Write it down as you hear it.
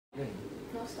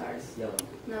No stars. Yellow.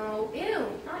 No. Ew,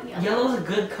 not yellow. Yellow's a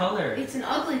good color. It's an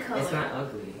ugly color. It's not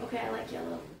ugly. Okay, I like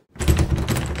yellow.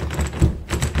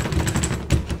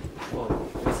 Whoa,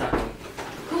 what's happening?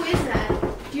 Who is that?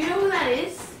 Do you know who that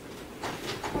is?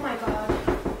 Oh my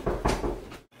god.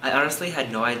 I honestly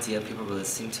had no idea people were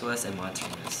listening to us and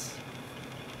monitoring us.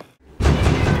 Open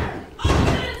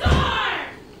the door!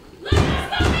 Let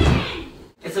us come in!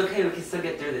 It's okay, we can still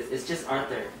get through this. It's just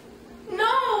Arthur.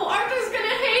 No! Arthur's gonna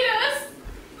hate us!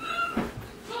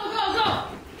 Go, go, go!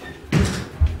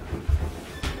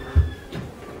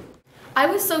 I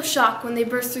was so shocked when they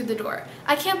burst through the door.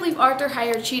 I can't believe Arthur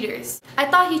hired cheaters. I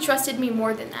thought he trusted me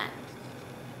more than that.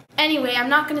 Anyway, I'm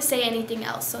not gonna say anything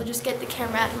else, so just get the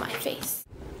camera out of my face.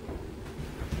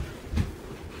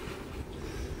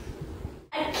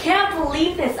 I can't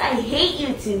believe this. I hate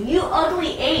you two. You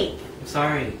ugly ape. I'm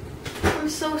sorry. I'm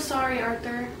so sorry,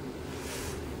 Arthur.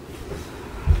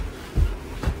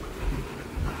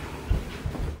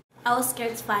 I was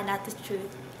scared to find out the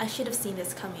truth. I should have seen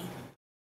this coming.